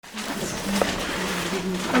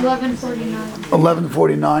11:49.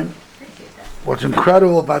 11:49. What's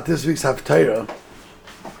incredible about this week's Haftorah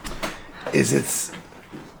is it's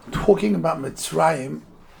talking about Mitzrayim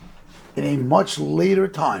in a much later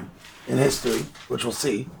time in history, which we'll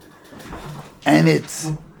see, and it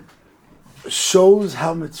shows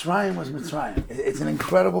how Mitzrayim was Mitzrayim. It's an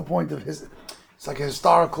incredible point of his. It's like a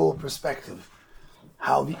historical perspective.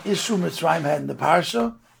 How the issue Mitzrayim had in the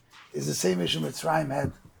Parsha is the same issue Mitzrayim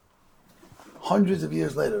had hundreds of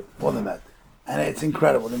years later, more than that. And it's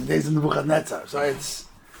incredible. In the days of Nebuchadnezzar. So it's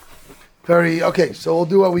very, okay, so we'll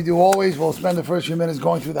do what we do always. We'll spend the first few minutes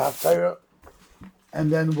going through the Haftorah,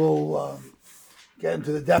 and then we'll get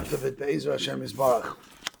into the depth of it, Be'ezer Hashem Yisbarach.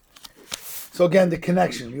 So again, the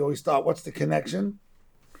connection. We always start, what's the connection?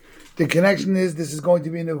 The connection is, this is going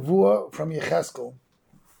to be a Vueirah from Yecheskel,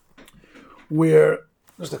 where,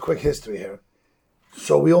 just a quick history here.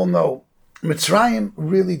 So we all know, Mitzrayim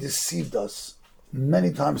really deceived us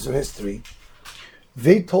many times through history.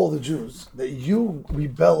 They told the Jews that you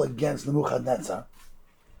rebel against Nebuchadnezzar,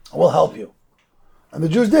 we'll help you. And the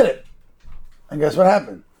Jews did it. And guess what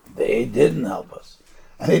happened? They didn't help us.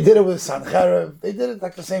 And they did it with Sancherev. They did it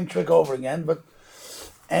like the same trick over again.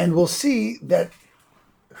 And we'll see that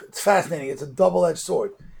it's fascinating. It's a double-edged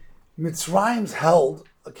sword. Mitzrayim's held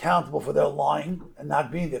accountable for their lying and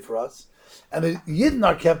not being there for us. And the Yidden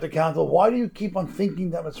are kept accountable. Why do you keep on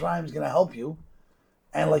thinking that Mitzrayim is going to help you?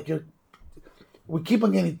 And we keep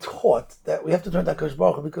on getting taught that we have to turn to HaKadosh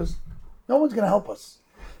Baruch Hu because no one's going to help us.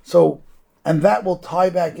 So, and that will tie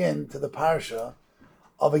back into the parsha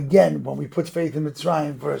of, again, when we put faith in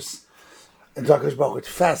Mitzrayim verse into HaKadosh Baruch Hu. It's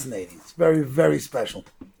fascinating. It's very, very special.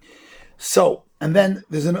 So, and then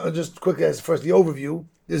there's just quickly as first the overview,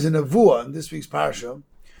 there's a nevuah in this week's parsha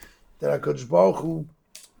that HaKadosh Baruch Hu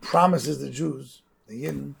promises the Jews, the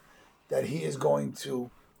Yidden, that he is going to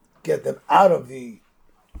get them out of the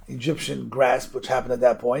Egyptian grasp, which happened at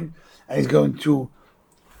that point, and he's going to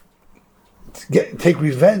take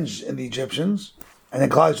revenge in the Egyptians, and then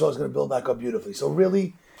Klal Yisrael is going to build back up beautifully. So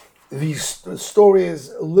really, the story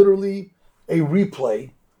is literally a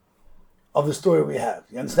replay of the story we have.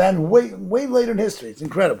 You understand? Way later in history. It's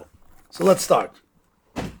incredible. So let's start.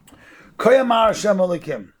 Koyamar Hashem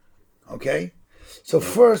Elokim. Okay? So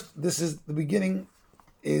first, this is the beginning,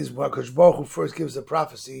 is where HaKadosh Baruch Hu first gives a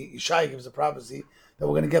prophecy, Yeshaya gives a prophecy, that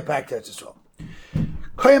we're going to get back to Yisrael.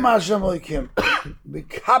 Koyamar Hashem Elokim.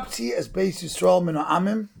 B'kapti es Beis Yisrael min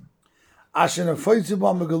ha'amim, asher nefoitzu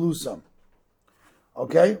bam begalusam.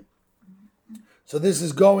 Okay? So this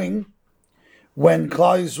is going when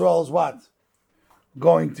Klal Yisrael is what?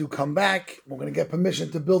 Going to come back. We're going to get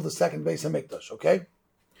permission to build the second Beis HaMikdash. Okay?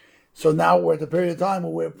 So now we're at the period of time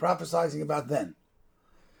where we're prophesying about then.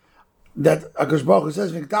 That HaKadosh Baruch Hu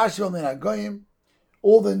says,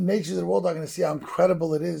 all the nations of the world are going to see how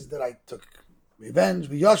incredible it is that I took revenge.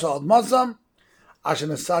 So again,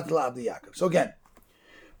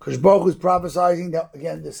 HaKadosh Baruch Hu is prophesying that,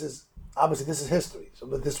 again, this is history. So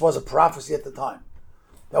but this was a prophecy at the time.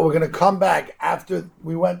 That we're going to come back after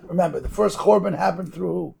we went, remember, the first Chorban happened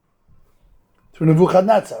through who? Through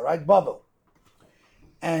Nebuchadnezzar, right? Babel.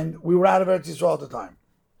 And we were out of Eretz Yisrael at the time.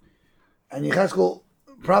 And Yecheskel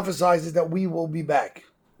prophesies that we will be back.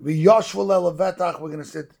 We're going to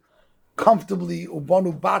sit comfortably.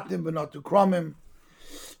 Ubanu batim b'natu kramim.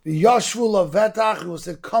 V'yashvu levetach, we will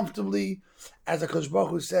sit comfortably, as HaKadosh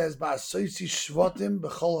Baruch Hu says, ba'asoisi shvatim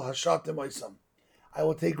b'chol hashatim oisam. I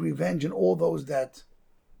will take revenge on all those that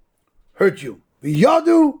hurt you.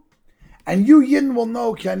 V'yadu, and you Yidden will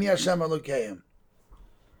know ki ani Hashem Elokeim,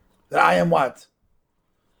 that I am what?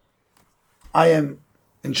 I am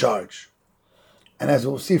in charge. And as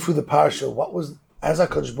we'll see through the parsha, what was, as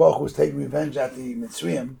HaKadosh Baruch Hu was taking revenge at the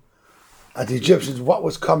Mitzrayim, at the Egyptians, what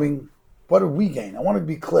was coming, what did we gain? I want to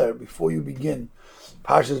be clear before you begin.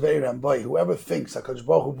 Parshas Vueirah, whoever thinks HaKadosh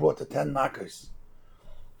Baruch Hu brought the 10 makkahs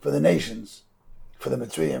for the nations, for the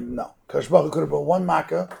Mitzrayim, no. HaKadosh Baruch Hu could have brought one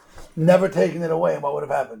makkah, never taken it away, and what would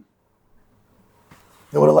have happened?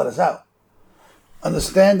 They would have let us out.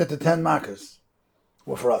 Understand that the 10 makkahs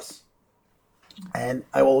were for us. And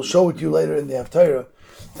I will show it to you later in the Haftorah.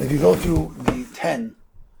 If you go through the 10,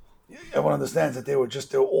 everyone understands that they were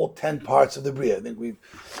all 10 parts of the Bria. I think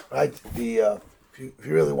right? If you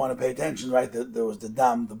really want to pay attention, right? There was the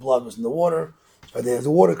dam, the blood was in the water. Right? There's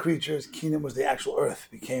the water creatures. Kinam was the actual earth,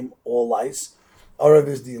 became all lice. Arav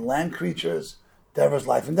is the land creatures. Dever is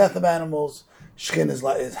life and death of animals. Shkin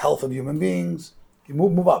is health of human beings. You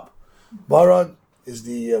move up. Barad is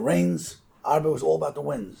the rains. Arba was all about the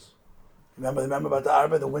winds. Remember about the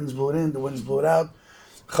Arba? The winds blew it in, the winds blew it out.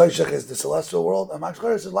 Chayshach is the celestial world. And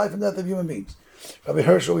Machshach is the life and death of human beings. Rabbi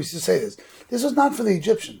Herschel used to say this. This was not for the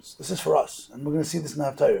Egyptians. This is for us. And we're going to see this in the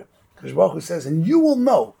Haftorah. Because Baruch Hu says, and you will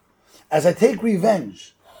know, as I take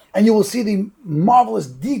revenge, and you will see the marvelous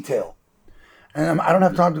detail. And I don't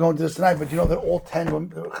have time to go into this tonight, but you know that all 10,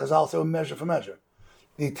 Chazal say, were measure for measure.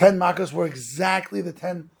 The 10 makkos were exactly the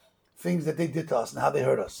 10 things that they did to us and how they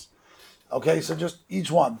hurt us. Okay, so just each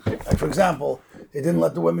one. Like for example, they didn't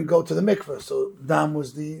let the women go to the mikveh, so dam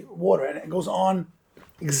was the water. And it goes on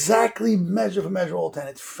exactly measure for measure, all 10.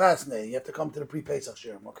 It's fascinating. You have to come to the pre-Pesach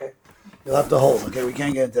shiur, okay? You'll have to hold, okay? We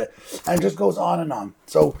can't get into it. And it just goes on and on.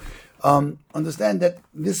 So understand that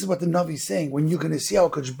this is what the Navi is saying. When you're going to see how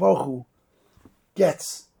Kadosh Baruch Hu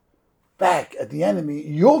gets back at the enemy,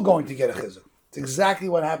 you're going to get a chizuk. It's exactly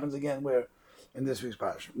what happens again where in this week's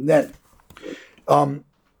parasha. Then,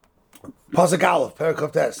 Pasuk Aleph,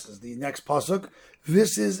 Perek Tes is the next pasuk.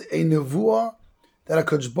 This is a nevuah that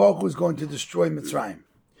HaKadosh Baruch Hu is going to destroy Mitzrayim.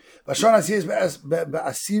 Vashon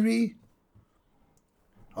Asiri.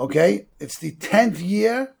 Okay, it's the 10th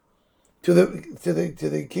year to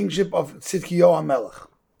the kingship of Tzidkiyahu HaMelech.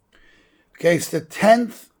 Okay, it's the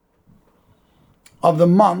 10th of the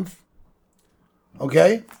month.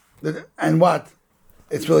 Okay, and what?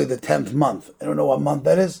 It's really the 10th month. I don't know what month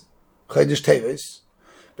that is. Chodesh Teves.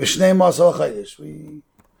 B'shnei Masal Chodesh. We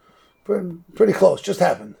pretty close. Just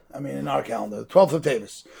happened. I mean, in our calendar, 12th of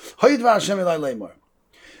Teves. Hayidvar Hashem Elai Leimor.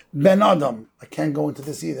 Ben Adam. I can't go into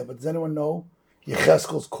this either, but does anyone know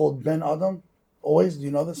Yecheskel's called Ben Adam? Always. Do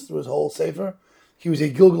you know this through his whole sefer? He was a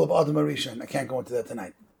Gilgal of Adam Arishan. I can't go into that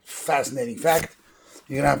tonight. Fascinating fact.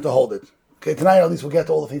 You're gonna have to hold it. Okay, tonight at least we'll get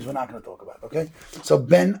to all the things we're not going to talk about. Okay, so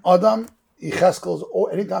Ben Adam, Yecheskel's,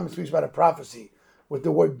 or anytime it speaks about a prophecy with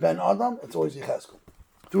the word Ben Adam, it's always Yecheskel.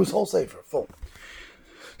 Through his whole sefer, full.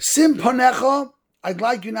 Sim Panecha, I'd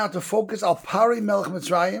like you now to focus al Pari Melech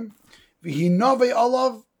Mitzrayim, V'hinove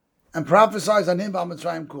Olav, and prophesize on him, Bal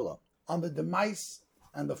Mitzrayim Kula, on the demise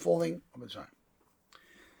and the falling of Mitzrayim.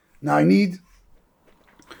 Now I need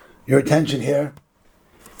your attention here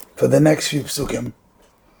for the next few psukim.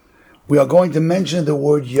 We are going to mention the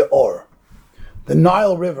word Yaor. The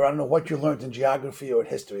Nile River, I don't know what you learned in geography or in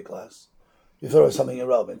history class. You thought it was something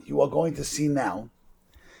irrelevant. You are going to see now,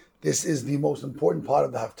 this is the most important part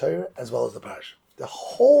of the Haftorah as well as the parasha. The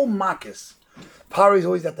whole Makis. Pari is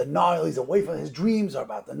always at the Nile, he's away from his dreams are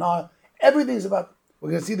about the Nile. Everything's about, we're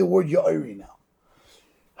going to see the word Yaori now.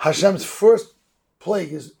 Hashem's first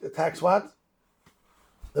plague attacks what?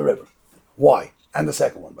 The river. Why? And the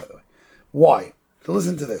second one, by the way. Why? So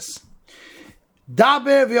listen to this.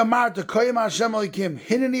 Daber v'yamar tekoyim Hashem alikim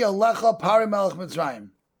hineni alecha pari melech Mitzrayim.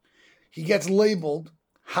 He gets labeled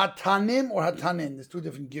Hatanim or Hatanin. There's two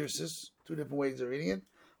different girses, two different ways of reading it.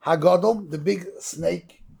 Hagadol, the big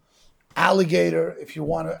snake, alligator. If you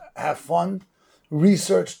want to have fun,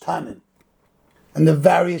 research Tanin and the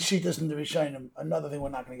various shitas in the Rishonim. Another thing we're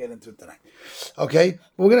not going to get into tonight. Okay,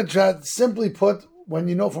 we're going to try to simply put when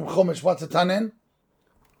you know from Chumash what's a Tanin,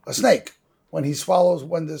 a snake. When he swallows,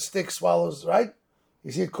 when the stick swallows, right?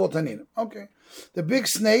 You see it called tanin. Okay. The big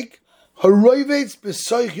snake, Haroivetz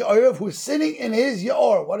b'soich Yaorev, who's sitting in his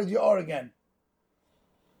Yaor. What is Yaor again?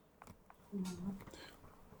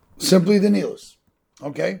 Simply the Nilus.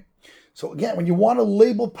 Okay? So again, when you want to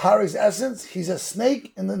label Pari's essence, he's a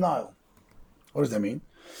snake in the Nile. What does that mean?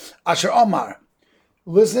 Asher Omar.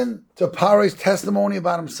 Listen to Pari's testimony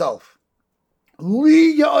about himself.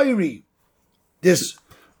 Li Yairi. This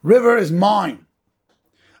river is mine.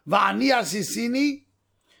 Va'ani asisini,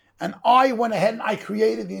 and I went ahead and I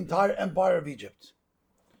created the entire empire of Egypt.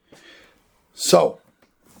 So,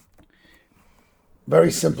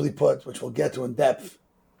 very simply put, which we'll get to in depth,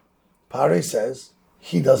 Pare says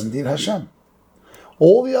he doesn't need Hashem.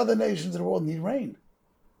 All the other nations in the world need rain.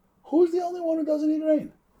 Who's the only one who doesn't need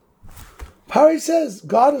rain? Pare says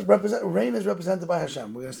rain is represented by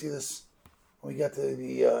Hashem. We're going to see this when we get to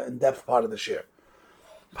the in-depth part of the shiur.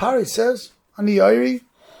 Pari says, on the Yairi,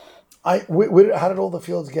 how did all the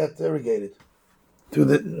fields get irrigated? Through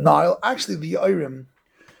the Nile. Actually, the Yairim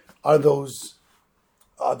to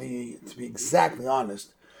be exactly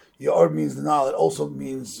honest, Yair means the Nile. It also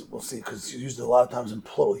means, we'll see, because it's used a lot of times in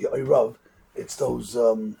plural, Yairav. It's those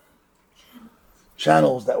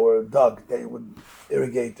channels that were dug, they would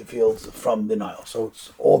irrigate the fields from the Nile. So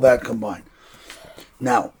it's all that combined.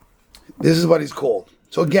 Now, this is what he's called.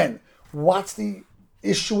 So again, what's the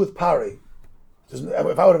issue with Pari?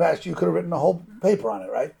 If I would have asked you, you could have written a whole paper on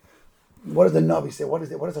it, right? What does the Navi say? What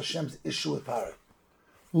is Hashem's issue with Pari?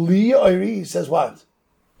 Li Oiri, he says what?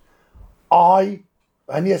 I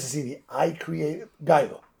created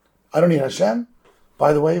Gaiva. I don't need Hashem.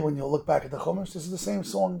 By the way, when you look back at the Chumash, this is the same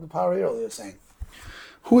song the Pari earlier sang.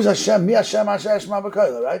 Who's Hashem? Mi Hashem Asher Shema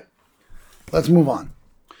B'Koila, right? Let's move on.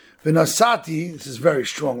 V'nasati, this is very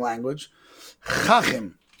strong language.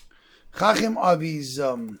 Chachim. Chachim are these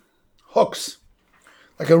hooks,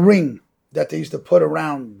 like a ring that they used to put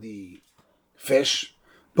around the fish.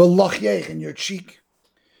 B'loch in your cheek.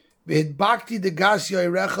 V'hidbakti degas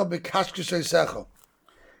yoirecha b'kashkish yoisecha.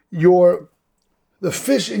 The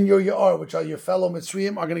fish in your ya'ar, which are your fellow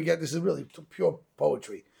Mitzrayim, are going to get, this is really pure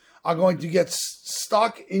poetry, are going to get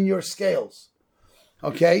stuck in your scales.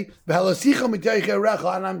 Okay? And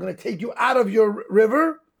I'm going to take you out of your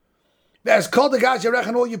river. As called the guys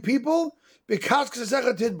and all you people, because you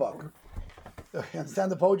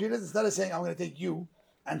understand the poetry? Instead of saying, I'm going to take you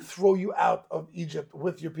and throw you out of Egypt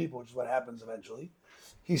with your people, which is what happens eventually,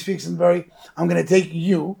 he speaks in I'm going to take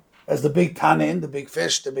you as the big tanin, the big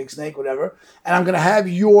fish, the big snake, whatever, and I'm going to have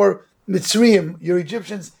your Mitzrayim, your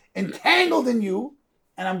Egyptians, entangled in you,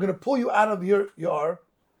 and I'm going to pull you out of your yar.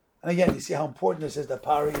 And again, you see how important this is that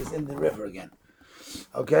Pari is in the river again.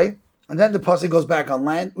 Okay? And then the pasuk goes back on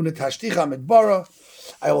land. Unatashticha midbara.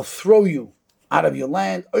 I will throw you out of your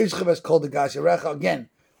land. Oischav called the gas yarecha. Again,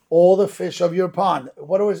 all the fish of your pond.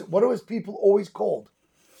 What are his people always called?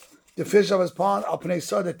 The fish of his pond. Al pnei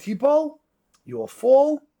sada tipo. You will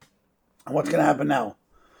fall. And what's going to happen now?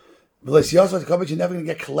 You're never going to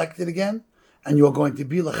get collected again, and you are going to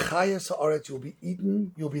be l'chayas haaretz. You will be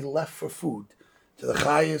eaten. You'll be left for food. To the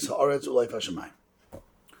chayas haaretz ulayf hashemayim.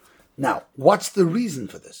 Now, what's the reason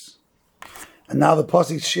for this? And now the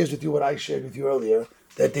pasuk shares with you what I shared with you earlier,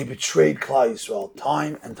 that they betrayed Klal Yisrael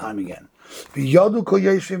time and time again. V'yadu kol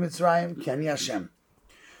yoshvei Mitzrayim ki ani Hashem.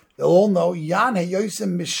 They'll all know Yan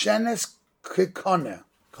heyosim mishenes kekane.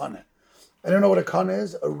 I don't know what a kana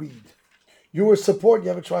is. A reed. You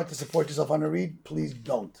ever tried to support yourself on a reed? Please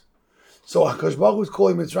don't. So HaKadosh Baruch Hu is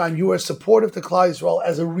calling Mitzrayim, you are supportive to Klal Yisrael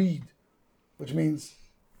as a reed, which means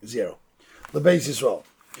zero. L'beis Yisrael.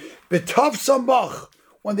 B'tav sambach,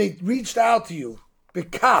 when they reached out to you,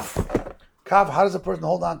 b'kaf. Kaf, how does a person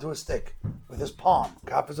hold on to a stick? With his palm.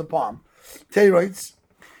 Kaf is a palm. Teirites.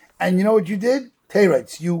 And you know what you did?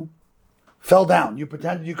 Teirites. You fell down. You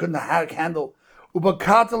pretended you couldn't handle.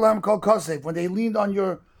 Ubakatalam kol kosef. When they leaned on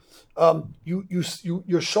your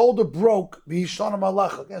your shoulder broke. V'hishanam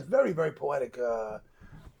alach. It's very, very poetic.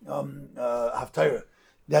 Haftorah.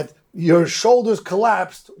 That your shoulders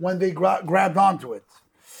collapsed when they grabbed onto it.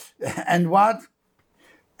 And what?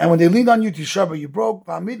 And when they leaned on you to Shabbat, you broke.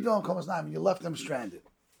 And you left them stranded.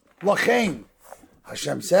 Lachain.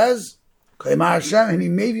 Hashem says, Hashem, and he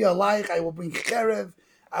may be alike. I will bring cherev.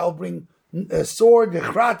 I will bring a sword. We're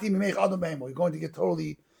going to get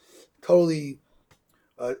totally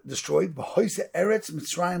destroyed.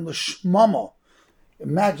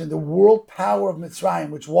 Imagine the world power of Mitzrayim,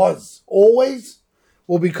 which was always,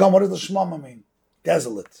 will become, what does the Shmama mean?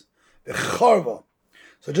 Desolate. The Charva.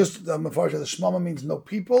 So just the Shmama means no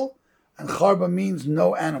people, and Charba means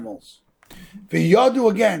no animals.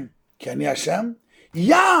 V'yadu again, Keni Hashem,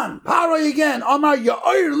 Yan, Paroi again, Amar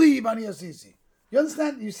Ya'or li bani Yasisi. You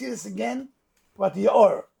understand? You see this again about the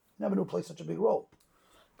Ya'or. Never knew it played such a big role.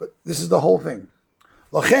 But this is the whole thing.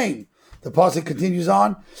 Lachain, the pasuk continues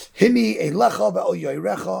on, Hini elecha ba'ol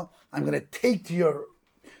yoirecha, I'm going to take to your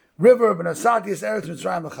river, Benasatias Eretz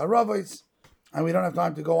Mitzrayim l'charavos. And we don't have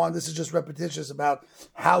time to go on. This is just repetitious about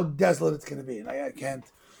how desolate it's going to be. And I can't,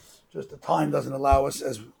 just the time doesn't allow us,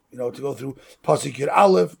 as you know, to go through Pasuk Yud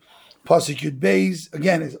Aleph, Pasuk Yud Beis.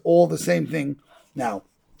 Again, it's all the same thing. Now,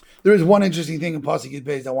 there is one interesting thing in Pasuk Yud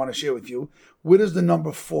Beis I want to share with you. Where is the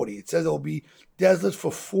number 40? It says it will be desolate for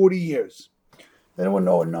 40 years. Does anyone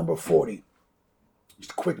know a number 40?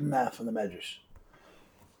 Just quick math from the Medrash.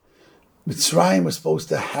 Mitzrayim was supposed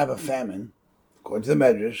to have a famine, according to the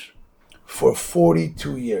Medrash, for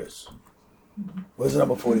 42 years. Where does the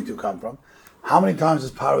number 42 come from? How many times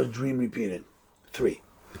is Paro's dream repeated? 3.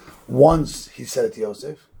 Once he said it to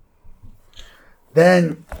Yosef.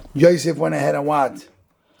 Then Yosef went ahead and what?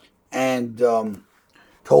 And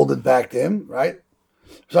told it back to him, right?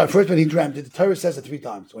 Sorry, first when he dreamt it, the Torah says it 3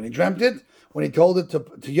 times. When he dreamt it, when he told it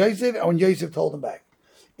to Yosef, and when Yosef told him back.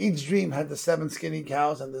 Each dream had the 7 skinny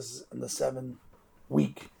cows and the 7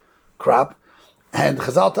 weak crop. And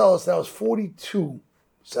Chazal tell us that was 42.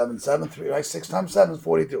 7, 3, right? 6 times 7 is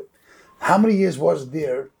 42. How many years was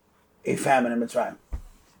there a famine in Mitzrayim?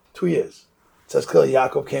 2 years. It says clearly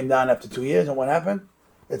Yaakov came down after 2 years, and what happened?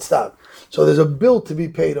 It stopped. So there's a bill to be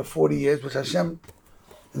paid of 40 years, which Hashem,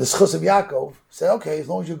 in the schus of Yaakov, said, okay, as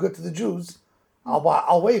long as you're good to the Jews,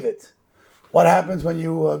 I'll waive it. What happens when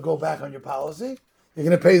you go back on your policy? You're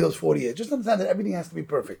going to pay those 40 years. Just understand that everything has to be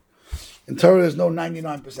perfect. In Torah, there's no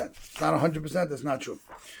 99%. It's not 100%. That's not true.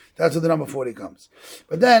 That's where the number 40 comes.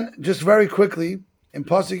 But then, just very quickly, in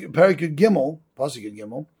Pasuk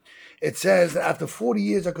Gimel, it says that after 40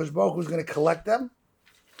 years, HaKadosh Baruch Hu is going to collect them.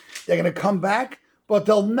 They're going to come back, but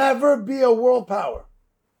they'll never be a world power.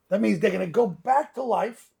 That means they're going to go back to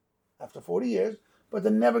life after 40 years, but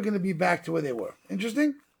they're never going to be back to where they were.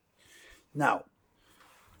 Interesting? Now,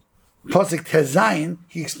 Pasuk Tezayin,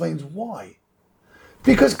 he explains why.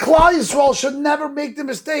 Because Klal Yisrael should never make the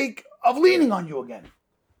mistake of leaning on you again.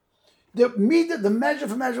 The measure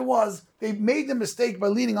for measure was, they made the mistake by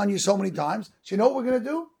leaning on you so many times. So you know what we're going to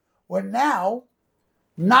do? We're now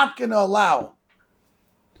not going to allow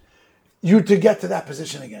you to get to that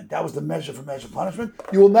position again. That was the measure for measure punishment.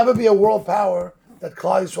 You will never be a world power that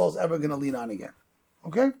Klal Yisrael is ever going to lean on again.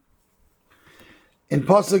 Okay? In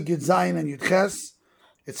Pasuk Yud Zayin and Yud Ches,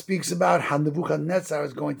 it speaks about how Nebuchadnezzar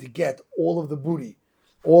is going to get all of the booty,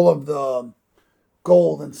 all of the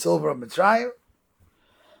gold and silver of Mitzrayim.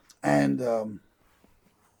 And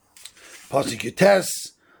Pasuk Yud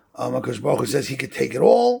Tes, HaKadosh Baruch Hu says he could take it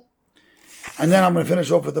all. And then I'm going to finish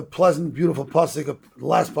off with the pleasant, beautiful pasuk, the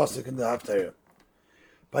last pasuk in the Haftorah.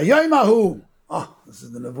 By Yoimahu, this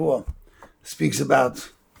is the Nevuah, speaks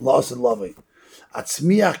about loss and loving.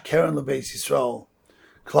 Atzmiach keren lebeis Yisrael,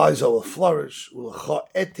 Klal Yisrael will flourish. Ulecha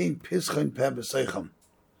etin pischon peh b'seicham.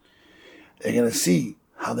 They're going to see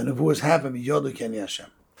how the Nevuahs happen. Yodu ken Hashem.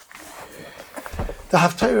 The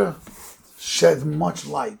Haftorah sheds much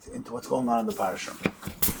light into what's going on in the parasha.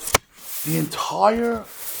 The entire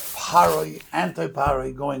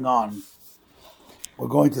anti-Paroi going on, we're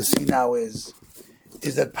going to see now is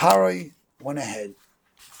that Paroi went ahead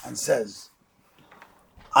and says,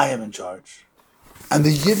 I am in charge. And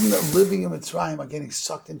the Yidden living in Mitzrayim are getting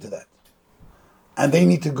sucked into that. And they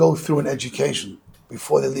need to go through an education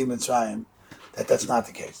before they leave Mitzrayim that's not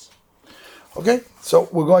the case. Okay? So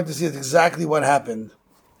we're going to see exactly what happened.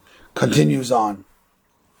 Continues on.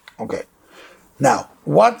 Okay. Now,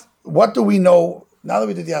 what do we know? Now that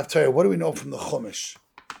we did the Haftarah, what do we know from the Chumash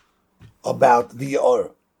about the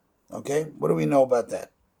Yiur? Okay? What do we know about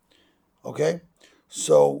that? Okay?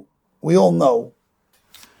 So, we all know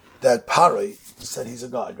that Paroi said he's a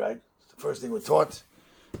god, right? It's the first thing we're taught.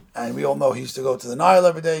 And we all know he used to go to the Nile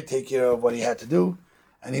every day, take care of what he had to do,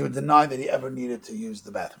 and he would deny that he ever needed to use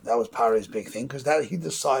the bathroom. That was Paroi's big thing, because he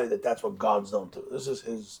decided that that's what gods don't do. This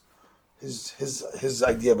is his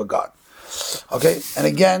idea of a god. Okay? And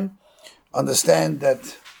again, understand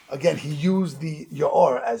that, again, he used the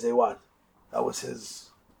Yiur as a what? That was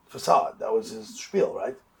his facade. That was his spiel,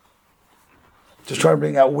 right? Just trying to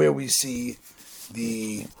bring out where we see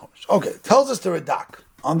the... Okay, tells us the Radak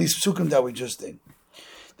on these psukim that we just did,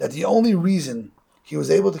 that the only reason he was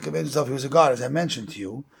able to convince himself he was a god, as I mentioned to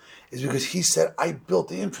you, is because he said, I built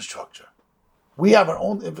the infrastructure. We have our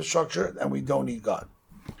own infrastructure and we don't need God.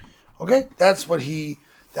 Okay? That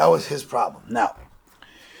was his problem. Now,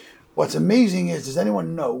 what's amazing is, does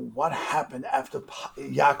anyone know what happened after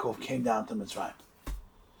Yaakov came down to Mitzrayim?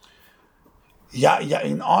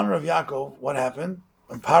 In honor of Yaakov, what happened?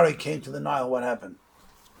 When Paroi came to the Nile, what happened?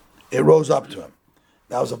 It rose up to him.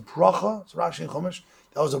 That was a bracha, it's Rashi and Chumash,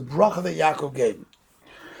 that was a bracha that Yaakov gave him.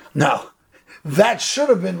 Now, that should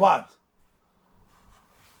have been what?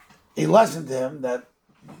 A lesson to him that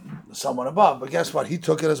someone above, but guess what? He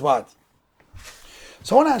took it as what?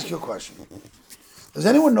 So I want to ask you a question. Does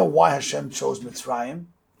anyone know why Hashem chose Mitzrayim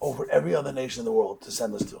over every other nation in the world to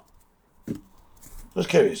send us to? Just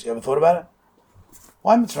curious. You ever thought about it?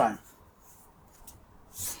 Why Mitzrayim?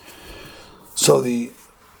 So the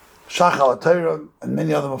Shachal HaTorah and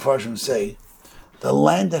many other Mefarshim say the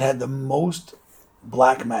land that had the most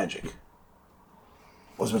black magic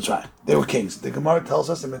was Mitzrayim. They were kings. The Gemara tells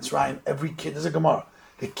us in Mitzrayim, every kid, there's a Gemara,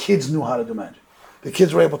 the kids knew how to do magic. The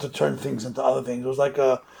kids were able to turn things into other things.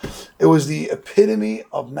 It was the epitome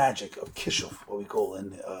of magic, of kishuf, what we call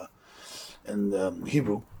in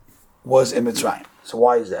Hebrew, was in Mitzrayim. So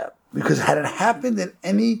why is that? Because had it happened in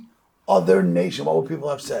any other nation, what would people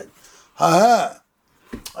have said?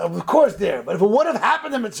 Of course there, but if it would have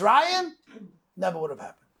happened in Mitzrayim, never would have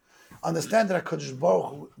happened. Understand that HaKadosh Baruch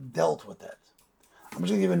Hu dealt with that. I'm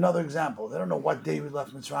just going to give you another example. They don't know what day we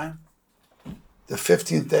left Mitzrayim. The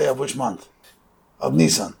 15th day of which month? Of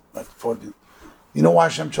Nisan. Right, 14th. You know why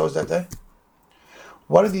Hashem chose that day?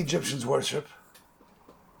 What did the Egyptians worship?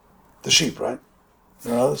 The sheep, right?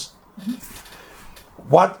 You know this? Mm-hmm.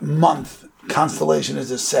 What month constellation is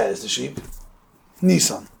this says the sheep?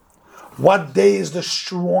 Nisan. What day is the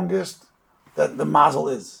strongest that the mazel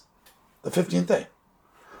is? The 15th day.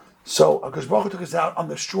 So HaKadosh Baruch Hu took us out on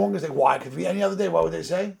the strongest day. Why? Could it be any other day? What would they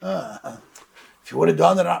say? If you would have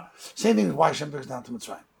done it, same thing as why Hashem took us down to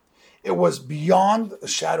Mitzrayim. It was beyond a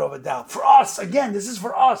shadow of a doubt. For us, again, this is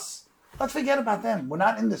for us. Let's forget about them. We're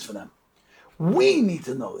not in this for them. We need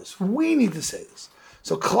to know this. We need to say this.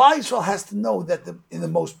 So Klal Yisrael has to know that in the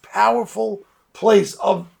most powerful place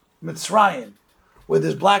of Mitzrayim, where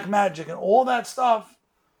there's black magic and all that stuff,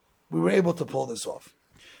 we were able to pull this off.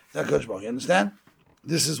 You understand?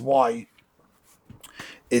 This is why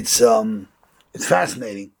it's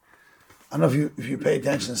fascinating. I don't know if you pay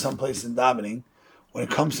attention to some place in davening, when it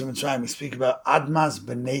comes to Mitzrayim, we speak about Admas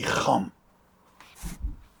b'nei Cham.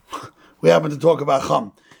 We happen to talk about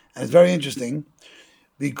Cham. And it's very interesting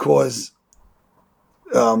because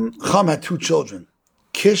Cham had two children,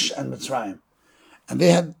 Kish and Mitzrayim. And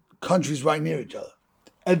they had countries right near each other.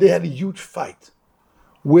 And they had a huge fight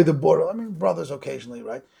where the border, brothers occasionally,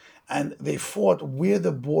 right? And they fought where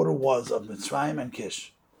the border was of Mitzrayim and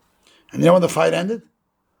Kish. And you know when the fight ended?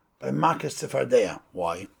 By Makas Tzefardea.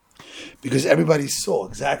 Why? Because everybody saw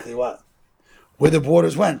exactly where the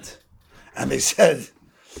borders went. And they said,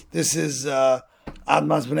 this is Admas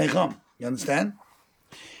B'nei Cham. You understand?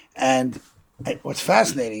 And what's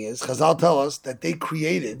fascinating is, Chazal tell us that they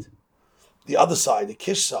created, the other side, the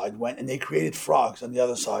Kish side, went and they created frogs on the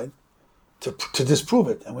other side to disprove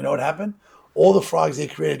it. And we know what happened? All the frogs they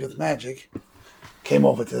created with magic came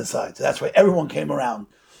over to the side. So that's why everyone came around.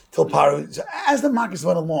 Till Paro, as the Makkahs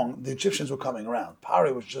went along, the Egyptians were coming around.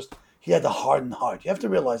 Paro was he had the hardened heart. You have to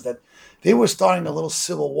realize that they were starting a little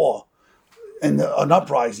civil war and an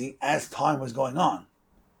uprising as time was going on.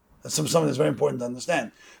 That's something that's very important to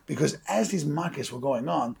understand. Because as these Makkahs were going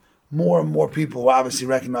on, more and more people were obviously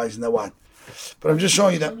recognizing that what. But I'm just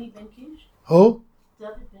showing you that. Who?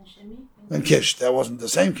 Ben Kish. That wasn't the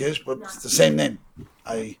same Kish, but it's the same name.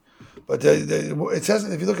 But it says,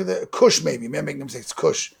 if you look at the Kush, maybe I'm making a mistake, it's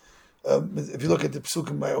Kush. If you look at the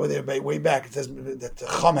Psukim over there way back, it says that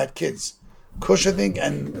Cham had kids. Kush, I think,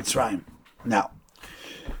 and Mitzrayim. Now,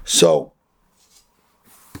 so,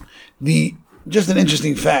 just an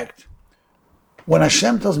interesting fact, when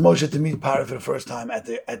Hashem tells Moshe to meet Paro for the first time at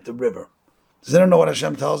the river, does anyone know what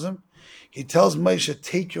Hashem tells him? He tells Moshe,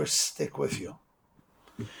 take your stick with you.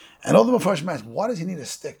 And all the Mepharshim ask, why does he need a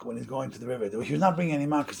stick when he's going to the river? He was not bringing any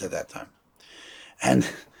makas at that time. And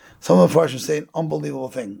some of the Mepharshim say an unbelievable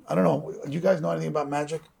thing. I don't know, do you guys know anything about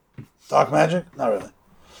magic? Dark magic? Not really.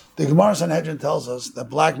 The Gemara Sanhedrin tells us that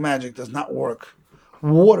black magic does not work.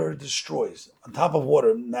 Water destroys. On top of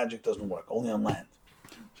water, magic doesn't work, only on land.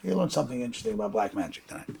 So you learned something interesting about black magic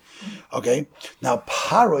tonight. Okay? Now,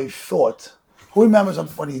 Paro thought, who remembers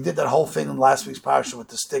when he did that whole thing in last week's parasha with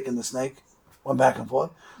the stick and the snake? Went back and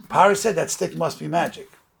forth. Paro said that stick must be magic.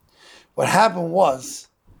 What happened was,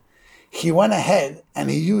 he went ahead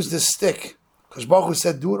and he used this stick, because Baruch Hu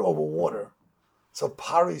said, do it over water. So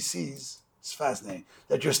Paro sees, it's fascinating,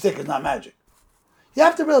 that your stick is not magic. You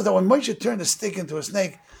have to realize that when Moshe turned the stick into a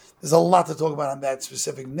snake, there's a lot to talk about on that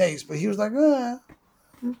specific nace, but he was like,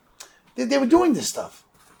 They were doing this stuff.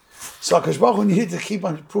 So because Baruch Hu needed to keep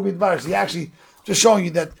on proving the virus, he actually just showing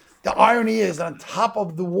you that the irony is that on top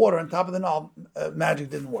of the water, on top of the Nile,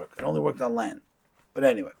 magic didn't work. It only worked on land. But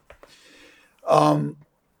anyway,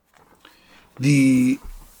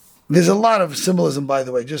 there's a lot of symbolism, by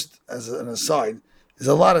the way, just as an aside, there's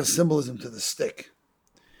a lot of symbolism to the stick.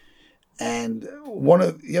 And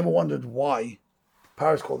you ever wondered why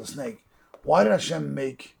Paro is called a snake? Why did Hashem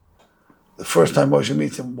make, the first time Moshe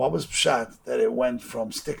meets him, what was pshat that it went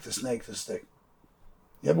from stick to snake to stick?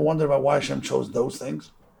 You ever wondered about why Hashem chose those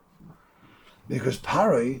things? Because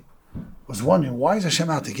Paro was wondering, why is Hashem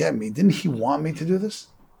out to get me? Didn't he want me to do this?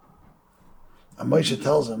 And Moshe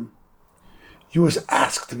tells him, you was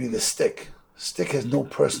asked to be the stick. Stick has no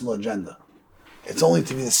personal agenda. It's only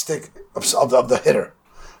to be the stick of the hitter.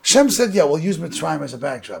 Hashem said, yeah, we'll use Mitzrayim as a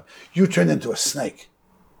backdrop. You turned into a snake.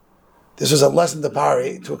 This was a lesson to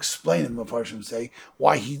Paro to explain him, Mepharshim say,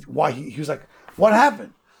 why he was like, what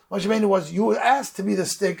happened? Moshe Rabbeinu was, you were asked to be the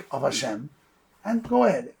stick of Hashem, and go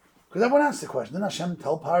ahead. Because everyone asked the question, didn't Hashem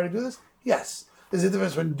tell Paro to do this? Yes. There's a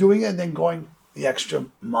difference between doing it and then going the extra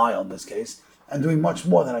mile in this case, and doing much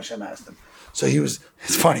more than Hashem asked him. So it's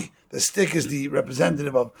funny, the stick is the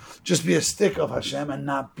representative of, just be a stick of Hashem and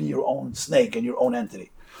not be your own snake and your own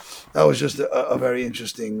entity. That was just a very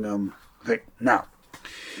interesting thing. Now,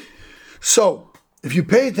 so, if you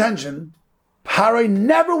pay attention, Paro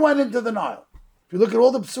never went into the Nile. If you look at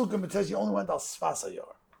all the psukim, it says he only went al Sfas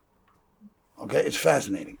HaYar. Okay, it's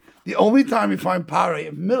fascinating. The only time you find Paro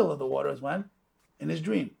in the middle of the water is when? In his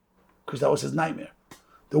dream. Because that was his nightmare.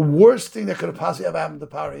 The worst thing that could have possibly ever happened to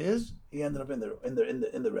Paro is he ended up in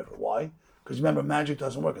the river. Why? Because remember, magic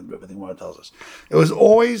doesn't work in the river, the Gemara tells us. It was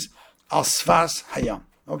always al Sfas Hayam.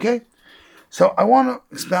 Okay? So I want to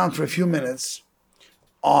expound for a few minutes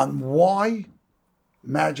on why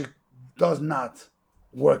magic does not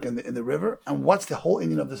work in the river, and what's the whole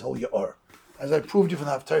Indian of this whole shiur. As I proved you from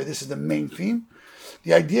the Haftorah, this is the main theme.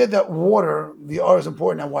 The idea that water, the shiur is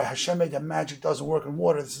important, and why Hashem made that magic doesn't work in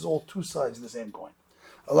water, this is all two sides of the same coin.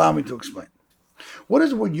 Allow me to explain. What does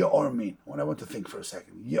the word shiur mean? When I want to think for a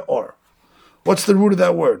second. Shiur. What's the root of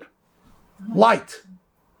that word? Light.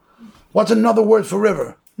 What's another word for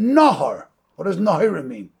river? Nahar. What does nahir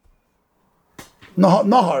mean?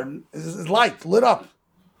 Nahar is light, lit up.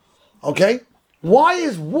 Okay? Why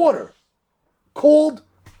is water called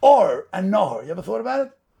or and nahar? You ever thought about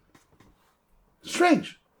it?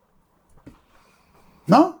 Strange.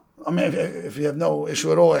 No? I mean, if you have no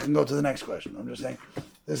issue at all, I can go to the next question. I'm just saying,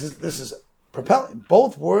 this is propelling.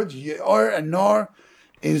 Both words, shiur and nar,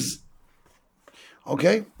 is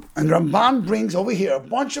okay. And Ramban brings over here a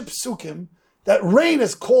bunch of psukim that rain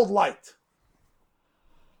is called light.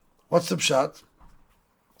 What's the pshat?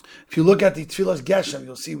 If you look at the Tfilas Geshem,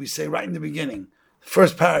 you'll see we say right in the beginning,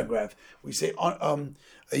 first paragraph, we say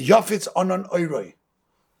Yafitz anan oiroi,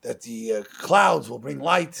 that the clouds will bring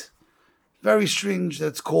light. Very strange.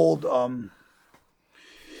 That's called.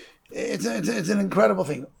 It's an incredible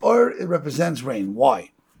thing. Or it represents rain.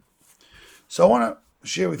 Why? So I want to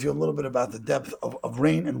share with you a little bit about the depth of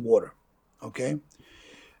rain and water. Okay,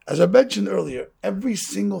 as I mentioned earlier, every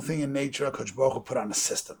single thing in nature, HaKadosh Baruch Hu put on a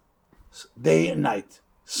system, day and night,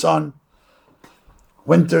 sun,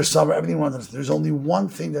 winter, summer, everything runs on a system. There's only one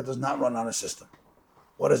thing that does not run on a system.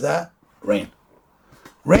 What is that? Rain.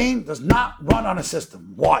 Rain does not run on a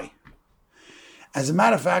system. Why? As a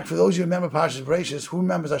matter of fact, for those of you who remember Parshas Bereshis, who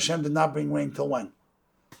remembers Hashem did not bring rain till when?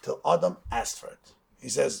 Till Adam asked for it. He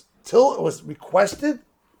says, till it was requested,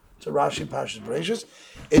 to Rashi Parshas Bereshis,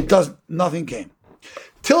 nothing came.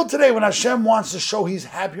 Till today, when Hashem wants to show he's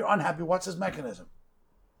happy or unhappy, what's his mechanism?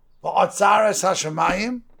 This is a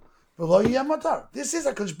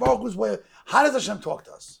HaKadosh Baruch Hu's way. How does Hashem talk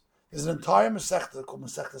to us? There's an entire Masechta called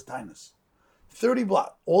Masechtas Tainus. 30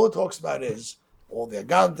 blot. All it talks about is, all the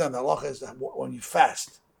Agadah and the Halacha is that when you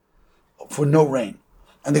fast for no rain.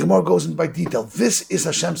 And the Gemara goes into by detail. This is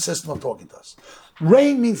Hashem's system of talking to us.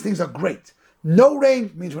 Rain means things are great. No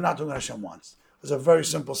rain means we're not doing what Hashem wants. It's a very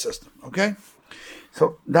simple system, okay?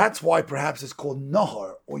 So that's why perhaps it's called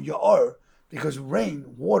Nahar or Shiur, because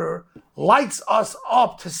rain, water, lights us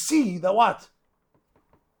up to see that what?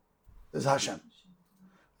 There's Hashem.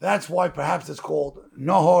 That's why perhaps it's called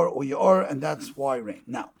Nahar or Shiur, and that's why rain.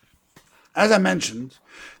 Now, as I mentioned,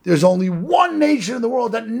 there's only one nation in the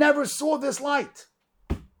world that never saw this light.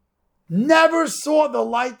 Never saw the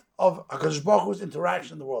light of HaKadosh Baruch Hu's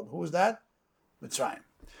interaction in the world. Who was that? Mitzrayim.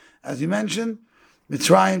 As you mentioned,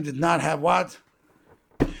 Mitzrayim did not have what?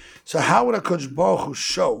 So how would HaKadosh Baruch Hu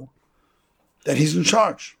show that he's in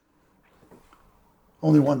charge?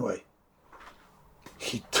 Only one way.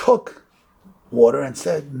 He took water and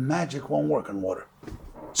said, magic won't work on water.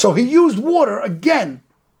 So he used water again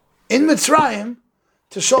in Mitzrayim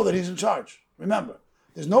to show that he's in charge. Remember,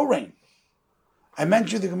 there's no rain. I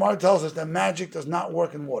mentioned the Gemara tells us that magic does not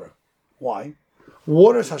work in water. Why?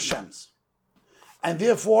 Water is Hashem's. And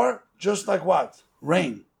therefore, just like what?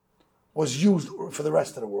 Rain was used for the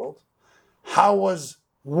rest of the world. How was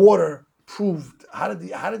water proved? How did the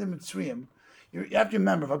Mitzrayim, you have to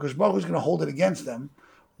remember, if HaKadosh Baruch Hu is going to hold it against them,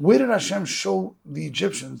 where did Hashem show the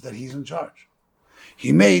Egyptians that he's in charge?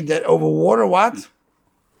 He made that over water, what?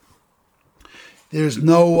 There's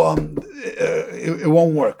no, it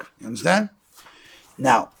won't work. You understand?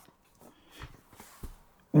 Now,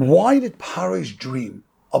 why did Paro's dream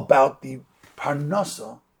about the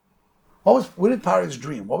Parnasa? Where did Paro's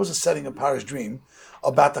dream? What was the setting of Paro's dream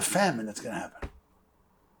about the famine that's going to happen?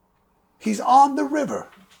 He's on the river.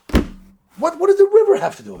 What does the river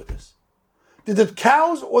have to do with this? Did the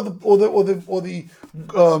cows or the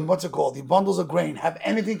what's it called? The bundles of grain have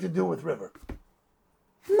anything to do with river?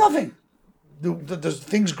 Nothing. Does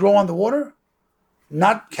things grow on the water?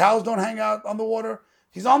 Not cows don't hang out on the water.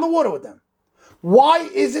 He's on the water with them. Why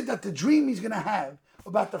is it that the dream he's going to have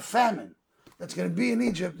about the famine that's going to be in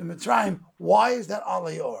Egypt, in Mitzrayim, why is that Al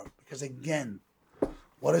Shiur? Because again,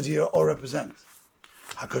 what does Shiur represent?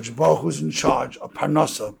 HaKadosh Baruch Hu's in charge of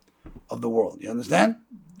Parnasa of the world. You understand?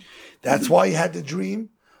 That's why he had the dream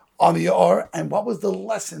on the Shiur. And what was the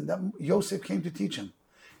lesson that Yosef came to teach him?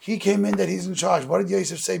 He came in that he's in charge. What did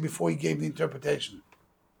Yosef say before he gave the interpretation?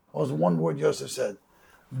 What was the one word Yosef said?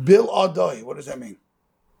 Bil Adoi. What does that mean?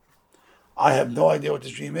 I have no idea what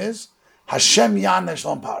this dream is. Hashem Yanesh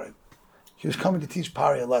Lam Pari. He was coming to teach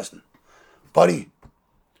Pari a lesson. Buddy,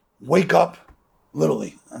 wake up,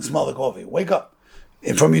 literally, and smell the coffee. Wake up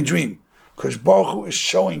from your dream. Because Baruch Hu is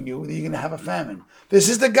showing you that you're going to have a famine. This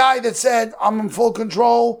is the guy that said, I'm in full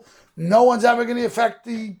control. No one's ever going to affect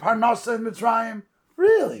the Parnasa in Mitzrayim.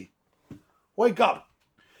 Really? Wake up.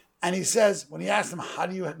 And he says, when he asked him, how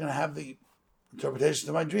are you going to have the interpretation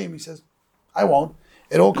of my dream? He says, I won't.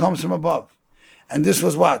 It all comes from above. And this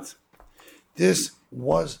was what? This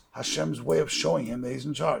was Hashem's way of showing him that he's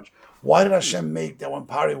in charge. Why did Hashem make that when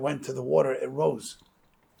Pari went to the water, it rose?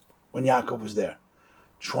 When Yaakov was there.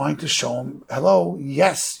 Trying to show him, hello,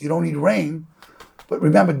 yes, you don't need rain. But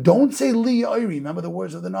remember, don't say Li Oiri. Remember the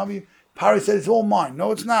words of the Navi? Pari said, it's all mine.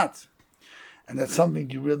 No, it's not. And that's something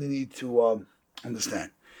you really need to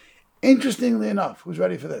understand. Interestingly enough, who's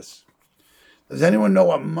ready for this? Does anyone know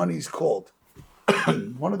what money is called?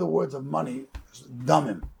 One of the words of money is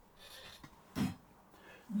damim.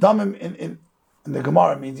 Damim in the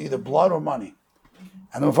Gemara means either blood or money.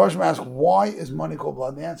 And the first one asks, why is money called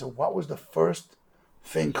blood? And the answer, what was the first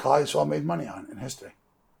thing Klal Yisrael made money on in history?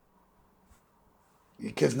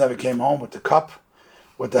 Your kids never came home with the cup,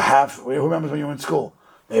 with the half. Who remembers when you were in school?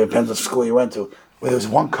 Maybe it depends what school you went to. Where there was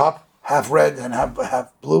one cup, half red and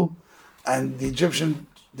half blue. And the Egyptian,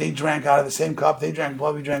 they drank out of the same cup. They drank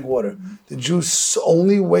blood, we drank water. The Jews'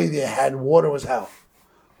 only way they had water was how?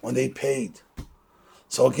 When they paid.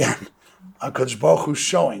 So again, HaKadosh Baruch Hu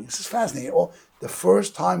showing. This is fascinating. The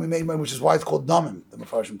first time we made money, which is why it's called Damim, the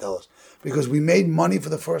Mefarshim tell us. Because we made money for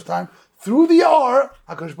the first time. Through the R,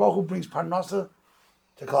 HaKadosh Baruch Hu brings Parnasa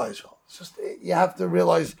to Klal Yisrael. It's just, you have to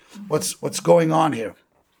realize what's going on here.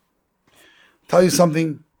 Tell you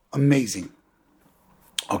something amazing.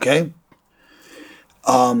 Okay?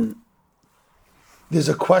 There's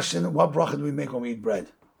a question, what bracha do we make when we eat bread?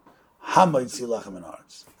 Hamaitzi lachem and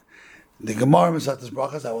arts. The Gemara Mesatas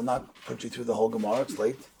Brachas, I will not put you through the whole Gemara, it's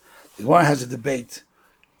late. The Gemara has a debate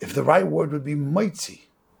if the right word would be maitzi.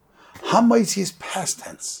 Hamaitzi is past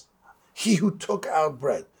tense. He who took out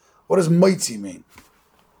bread. What does maitzi mean?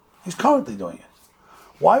 He's currently doing it.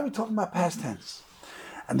 Why are we talking about past tense?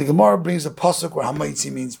 And the Gemara brings a pasuk where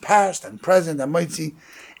hamaitzi means past and present and maitzi.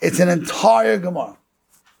 It's an entire Gemara.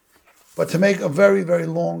 But to make a very, very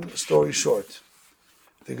long story short,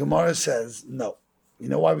 the Gemara says no. You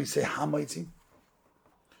know why we say hamaitzi?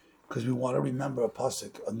 Because we want to remember a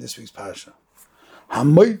pasuk on this week's parasha.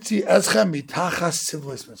 Hamaitzi eschem mitachas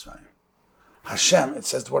sivlis Mitzrayim. Hashem, it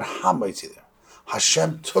says the word hamaitzi there.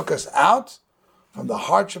 Hashem took us out from the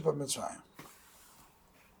hardship of Mitzrayim.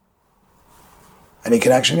 Any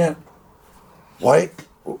connection yet? Why?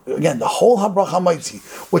 Again, the whole habracha maitzi,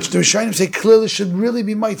 which the Rishonim say clearly should really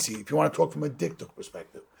be maitzi, if you want to talk from a diktuk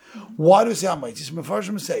perspective. Why do we say hamaitzi? So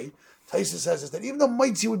Mefarshim say, Taisa says that even though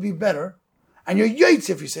maitzi would be better, and you're yaitz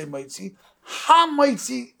if you say maitzi,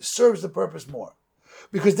 ha-maitzi serves the purpose more.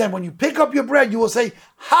 Because then when you pick up your bread, you will say,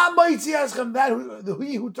 ha-maitzi aschem,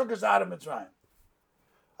 he who took us out of Mitzrayim.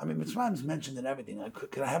 I mean, Mitzrayim is mentioned in everything.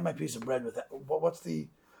 Can I have my piece of bread with that?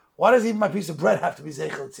 Why does even my piece of bread have to be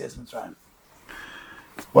Zeichel Tzias Mitzrayim?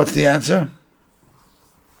 What's the answer?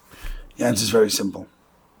 The answer is very simple.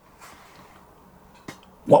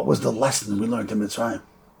 What was the lesson we learned in Mitzrayim?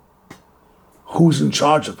 Who's in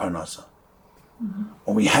charge of Parnasa? Mm-hmm.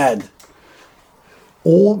 When we had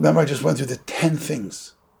remember I just went through the 10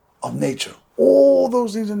 things of nature. All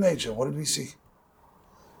those things in nature, what did we see?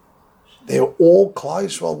 They were all, Klal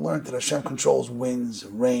Yisrael learned that Hashem controls winds,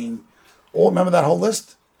 rain. Remember that whole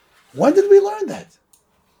list? When did we learn that?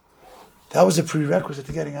 That was a prerequisite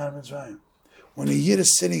to getting out of Mitzrayim. When a Yid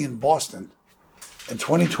is sitting in Boston in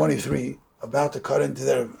 2023, about to cut into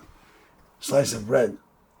their slice of bread,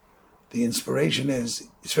 the inspiration is,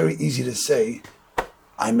 it's very easy to say,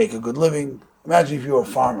 I make a good living. Imagine if you were a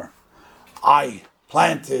farmer. I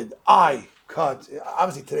planted, I cut.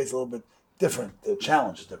 Obviously today's a little bit different. The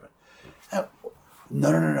challenge is different.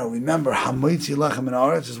 No. Remember, Hamaitzi lachem and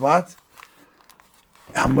aretz is what?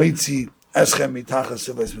 Hamaitzi eschem mitachas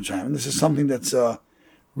sivles Mitzrayim. And this is something that's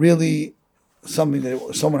really something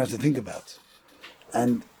that someone has to think about.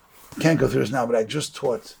 And can't go through this now, but I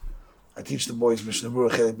teach the boys Mishnah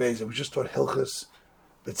Berurah Chelik Beis. We just taught Hilchos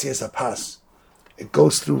B'tzias HaPas. It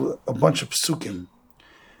goes through a bunch of psukim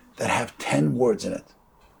that have 10 words in it.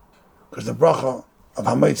 Because the bracha of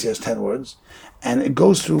Hamaitzi has 10 words. And it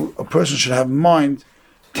goes through, a person should have in mind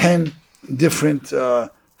 10 different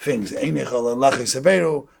things. And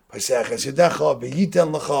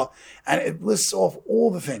it lists off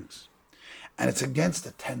all the things. And it's against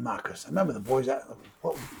the 10 makkos. I remember the boys,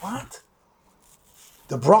 what?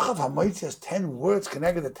 The bracha of Hamaitzi has 10 words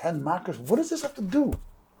connected to 10 makkos. What does this have to do?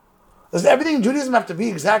 Does everything in Judaism have to be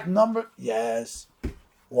exact number? Yes.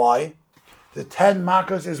 Why? The 10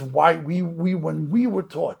 makkos is why we when we were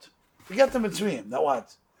taught. Forget the Mitzrayim. Now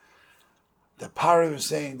what? that Pari was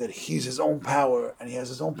saying that he's his own power and he has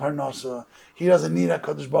his own parnasa. He doesn't need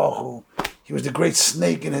HaKadosh Baruch Hu. He was the great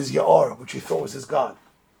snake in his shiur, which he thought was his God.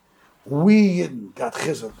 We Yidden got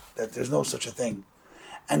chizuk that there's no such a thing,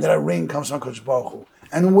 and that our rain comes from HaKadosh Baruch Hu,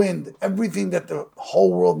 and wind, everything that the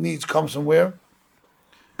whole world needs comes from where?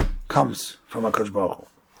 Comes from HaKadosh Baruch Hu.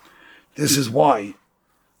 This is why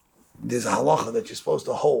there's a halacha that you're supposed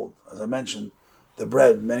to hold, as I mentioned, the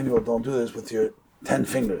bread. Many people don't do this with your 10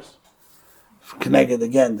 fingers. Connected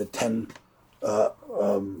again, the 10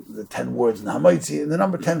 words in Hamaitzi, and the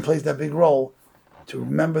number 10 plays that big role to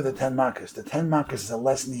remember the 10 makkos. The 10 makkos is a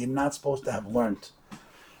lesson that you're not supposed to have learned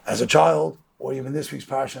as a child, or even this week's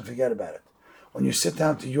parasha, and forget about it. When you sit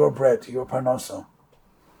down to your bread, to your parnasa,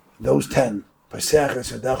 those 10, and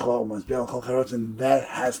that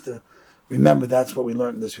has to, remember, that's what we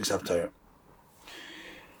learned in this week's Haftorah.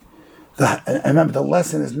 And remember, the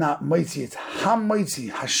lesson is not Maitzi, it's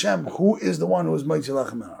Ha-Maitzi, Hashem, who is the one who is Maitzi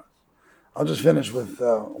Lechem Ha'aretz. I'll just finish with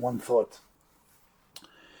one thought.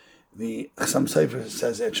 The Chassam Sofer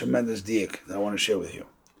says a tremendous diak that I want to share with you.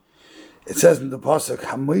 It says in the pasuk,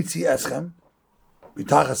 Ha-Maitzi Eschem,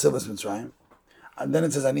 B'tachas Sivas Mitzrayim, and then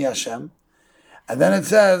it says, Ani Hashem, and then it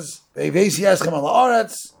says, Ve'ivesi Eschem al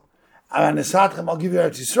Ha'aretz, and Nisatchem, I'll give you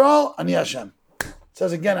Eretz Yisrael, Ani Hashem. It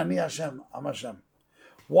says again, Ani Hashem, Am Hashem.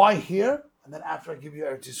 Why here? And then after I give you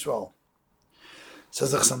Eretz Yisrael.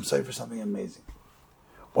 Says the Chassam Sofer something amazing.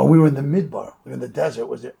 When we were in the Midbar, we were in the desert,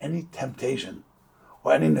 was there any temptation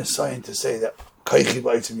or any nesayin to say that Kaichi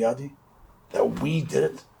B'aitzim Yadi, that we did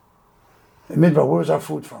it? In Midbar, where was our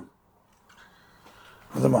food from?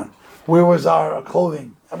 From the man. Where was our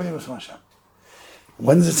clothing? Everything was from Hashem.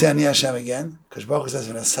 When does it say Ani Hashem again? Because Baruch says,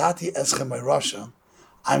 V'nasati eschem Rasha,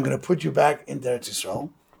 I'm going to put you back into Eretz Yisrael.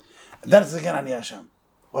 And then it's again Ani Hashem.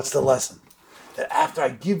 What's the lesson? That after I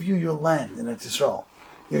give you your land in Eretz Yisrael,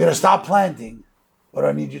 you're going to stop planting. What do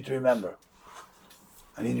I need you to remember?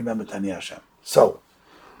 I need you to remember Tani Hashem. So,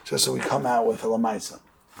 just so we come out with a Lamaisa,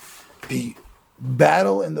 the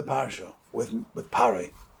battle in the Parsha with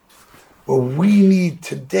Parei, what we need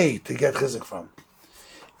today to get chizuk from,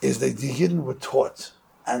 is that the Yidden were taught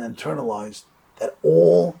and internalized that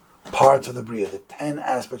all parts of the Bria, the 10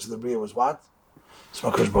 aspects of the Bria, was what?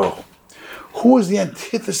 Smakosh Baruch Hu. Who is the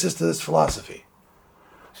antithesis to this philosophy?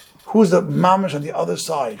 Who is the mamash on the other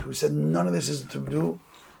side who said none of this is to do?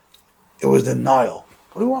 It was the Nile.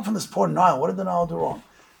 What do we want from this poor Nile? What did the Nile do wrong?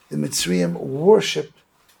 The Mitzrayim worshipped.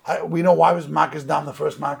 We know why was Makkah's Dam the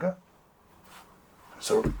first Makkah?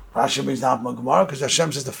 So Rashi brings down from Gemara because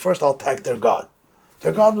Hashem says the first I'll attack their God.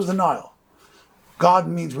 Their God was the Nile. God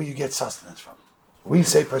means where you get sustenance from. We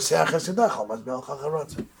say Paseach Esidachal Mazbe'al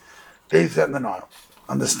Chacharotz. They said in the Nile.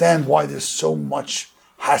 Understand why there's so much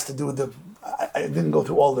has to do with the. I didn't go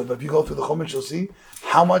through all of it, but if you go through the Chumash, you'll see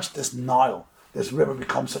how much this Nile, this river,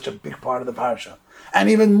 becomes such a big part of the parasha, and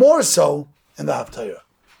even more so in the Haftorah.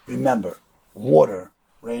 Remember, water,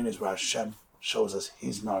 rain is where Hashem shows us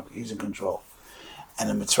He's in control. And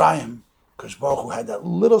in Mitzrayim, because Baruch Hu had that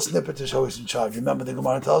little snippet to show He's in charge. Remember, the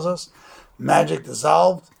Gemara tells us, magic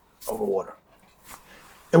dissolved over water.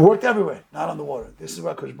 It worked everywhere, not on the water. This is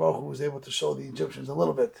why Baruch Hu was able to show the Egyptians a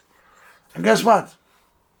little bit. And guess what?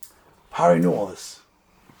 Pari knew all this.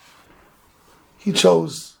 He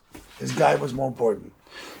chose his guy was more important.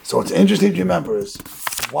 So what's interesting to remember is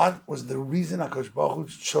what was the reason HaKadosh Baruch Hu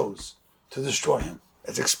chose to destroy him.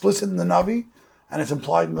 It's explicit in the Navi and it's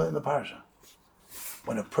implied in the parasha.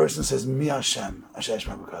 When a person says Mi Hashem,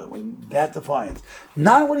 when that defines,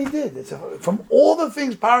 not what he did. It's from all the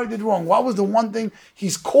things Pari did wrong, what was the one thing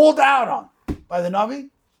he's called out on by the Navi?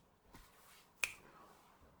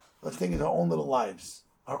 Let's think of our own little lives,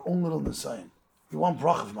 our own little Nisayan. We want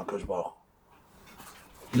bracha from HaKadosh Baruch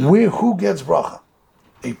Hu. Who gets bracha?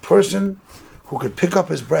 A person who could pick up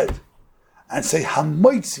his bread and say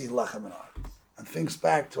Hamaitzi Lechem Ha'aretz and thinks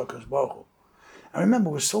back to HaKadosh Baruch Hu. And remember,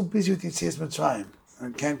 we're so busy with Yetzias Mitzrayim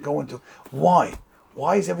and can't go into why.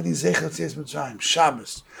 Why is everything Zecher Yetzias Mitzrayim?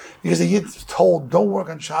 Shabbos. Because the Yid's told, don't work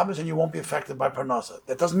on Shabbos and you won't be affected by Parnasa.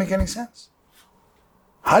 That doesn't make any sense.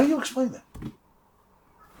 How do you explain that?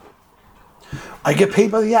 I get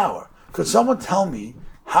paid by the hour. Could someone tell me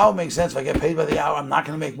how it makes sense if I get paid by the hour, I'm not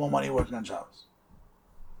going to make more money working on Shabbos?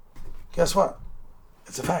 Guess what?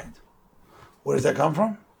 It's a fact. Where does that come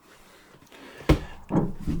from?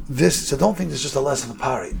 So don't think this is just a lesson of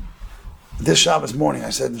Pari. This Shabbos morning I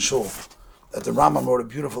said in Shul that the Rambam wrote a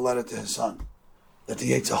beautiful letter to his son, that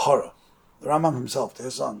the Yetzirah, the Rambam himself to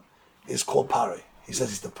his son, is called Pari. He says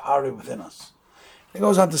he's the Pari within us. He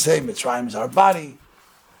goes on to say Mitzrayim is our body,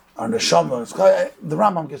 our neshama. The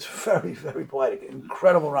Rambam gets very, very poetic,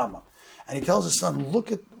 incredible Rambam. And he tells his son, look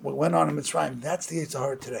at what went on in Mitzrayim. That's the Yetzer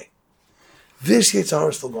Hara today. This Yetzer Hara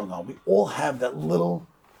is still going on. We all have that little,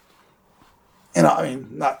 not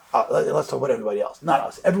let's talk about everybody else. Not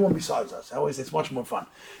us. Everyone besides us. I always say it's much more fun.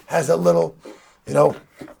 Has that little, the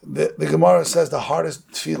Gemara says the hardest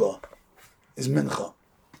tefillah is mincha.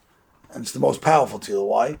 And it's the most powerful tefillah.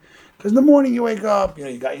 Why? Because in the morning you wake up,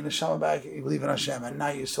 you got your neshama back, you believe in Hashem. At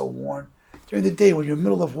night you're so worn. During the day when you're in the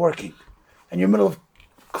middle of working, and you're in the middle of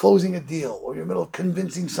closing a deal, or you're in the middle of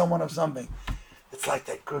convincing someone of something, it's like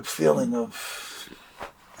that good feeling of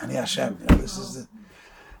Ani Hashem. This is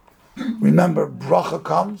remember, bracha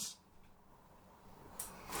comes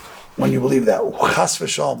when you believe that. Chas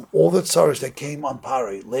v'shalom, all the tzaros that came on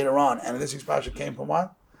Pari later on, and this expression came from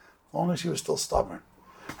what? As long as she was still stubborn.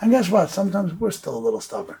 And guess what? Sometimes we're still a little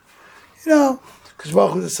stubborn. Because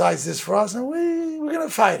Baruch Hu decides this for us, and we're going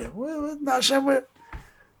to fight it.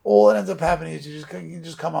 All that ends up happening is you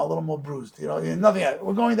just come out a little more bruised. Nothing.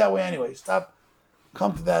 We're going that way anyway. Stop.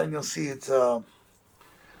 Come to that, and you'll see it's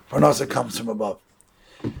Parnasa comes from above.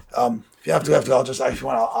 If you have to, if you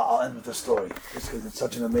want, I'll end with a story, just because it's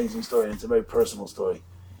such an amazing story, and it's a very personal story.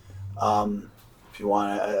 If you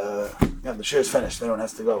want, the shiur is finished. Everyone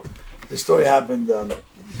has to go. This story happened.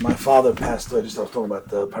 My father passed away. I was talking about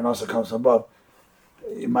the Parnasa comes from above.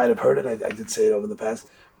 You might have heard it. I did say it over the past,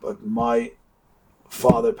 but my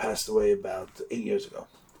father passed away about 8 years ago.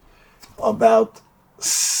 About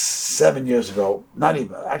 7 years ago, not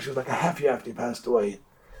even, actually it was like a half year after he passed away,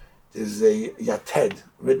 there's a yated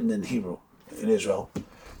written in Hebrew in Israel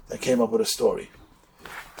that came up with a story.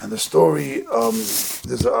 And the story,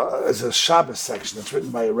 there's a Shabbos section that's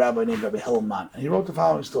written by a rabbi named Rabbi Hillman. And he wrote the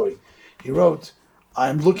following story. He wrote,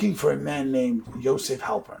 I'm looking for a man named Yosef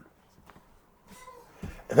Halpern.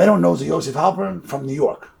 If anyone knows a Yosef Halpern from New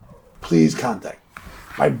York, please contact.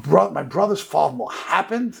 My brother's father-in-law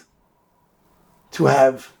happened to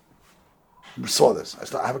have, saw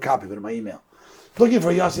this. I have a copy of it in my email. Looking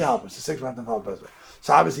for a Yosef Halpern. It's the 6th month father passed away.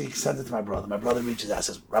 So obviously he sends it to my brother. My brother reaches out,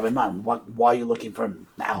 says, Rabbi Man, why are you looking for him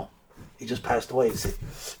now? He just passed away. He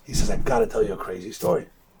says, I've got to tell you a crazy story.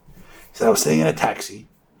 He said, I was sitting in a taxi.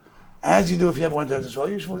 As you do if you ever went to Israel,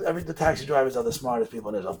 the taxi drivers are the smartest people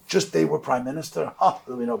in Israel. Just they were prime minister,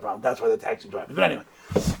 there'll be no problem. That's why they're taxi drivers. But anyway,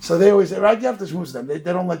 so they always say, right, you have to schmooze them. They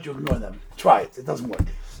don't let you ignore them. Try it. It doesn't work.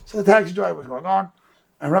 So the taxi driver was going on,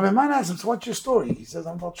 and Rabbi Man asked him, so what's your story? He says,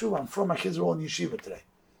 I'm Balchuva. I'm from my kids are all in yeshiva today.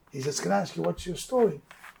 He says, can I ask you, what's your story?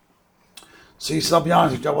 So he said, I'll be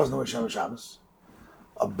honest with you, I wasn't aware of Shabbos.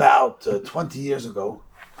 About 20 years ago,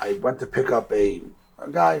 I went to pick up a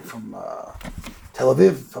guy from Tel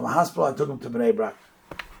Aviv, from a hospital. I took him to Bnei Brak.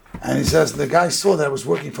 And he says, the guy saw that I was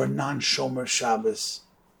working for a non-Shomer Shabbos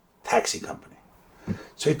taxi company.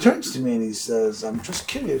 So he turns to me and he says, I'm just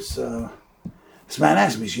curious. This man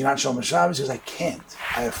asked me, you're not Shomer Shabbos? He says, I can't.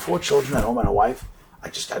 I have 4 children at home and a wife.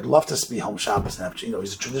 I'd love to be home Shabbos and have,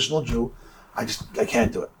 he's a traditional Jew. I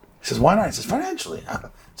can't do it. He says, why not? He says, financially.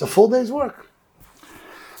 It's a full day's work.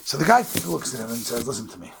 So the guy looks at him and says, listen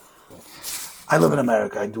to me. I live in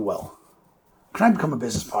America. I do well. Can I become a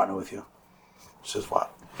business partner with you? He says,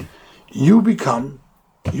 what? You join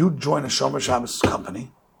a Shomer Shabbos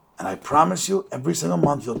company, and I promise you, every single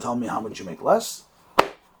month you'll tell me how much you make less.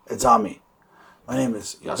 It's on me. My name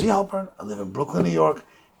is Yossi Halpern. I live in Brooklyn, New York.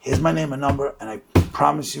 Here's my name and number, and I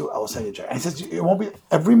promise you I will send you a check. And he says, it won't be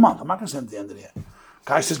every month. I'm not going to send it at the end of the year.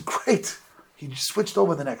 Guy says, great. He switched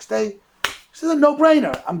over the next day. He says, a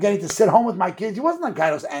no-brainer. I'm getting to sit home with my kids. He wasn't a guy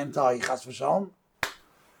that was anti-chas v'shalom.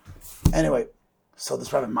 Anyway, so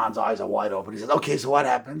this Rabbi Man's eyes are wide open. He says, okay, so what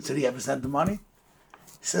happened? Did he ever send the money?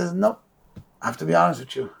 He says, no. I have to be honest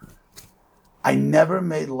with you. I never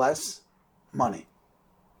made less money.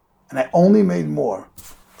 And I only made more,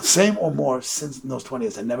 same or more, since in those 20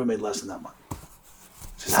 years. I never made less than that money.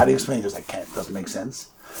 He says, how do you explain it? He goes, I can't. It doesn't make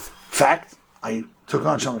sense. Fact, I took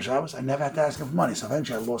on Shomer Shabbos. I never had to ask him for money. So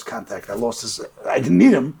eventually I lost contact. I didn't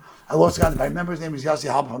need him. I lost contact. I remember his name was Yossi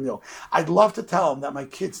Halpern from New York. I'd love to tell him that my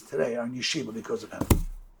kids today are in yeshiva because of him.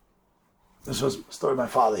 This was a story of my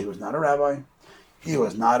father. He was not a rabbi. He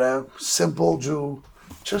was not a simple Jew.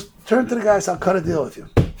 Just turn to the guy and say, I'll cut a deal with you.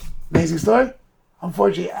 Amazing story.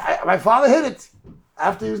 Unfortunately, my father hit it.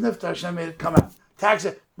 After he was niftar, Hashem made it come out.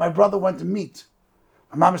 Taxi. My brother went to meet.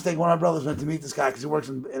 I'm not mistaken, one of my brothers went to meet this guy because he works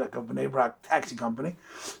in a Bnei Brak taxi company.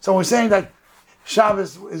 So we're saying that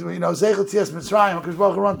Shabbos is, Zeichel Tzias Mitzrayim, because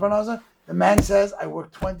Baruch Hu runs Parnasa. The man says, I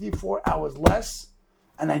work 24 hours less,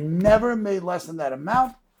 and I never made less than that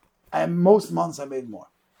amount, and most months I made more.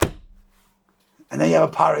 And then you have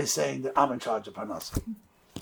a parah saying that I'm in charge of Parnasa.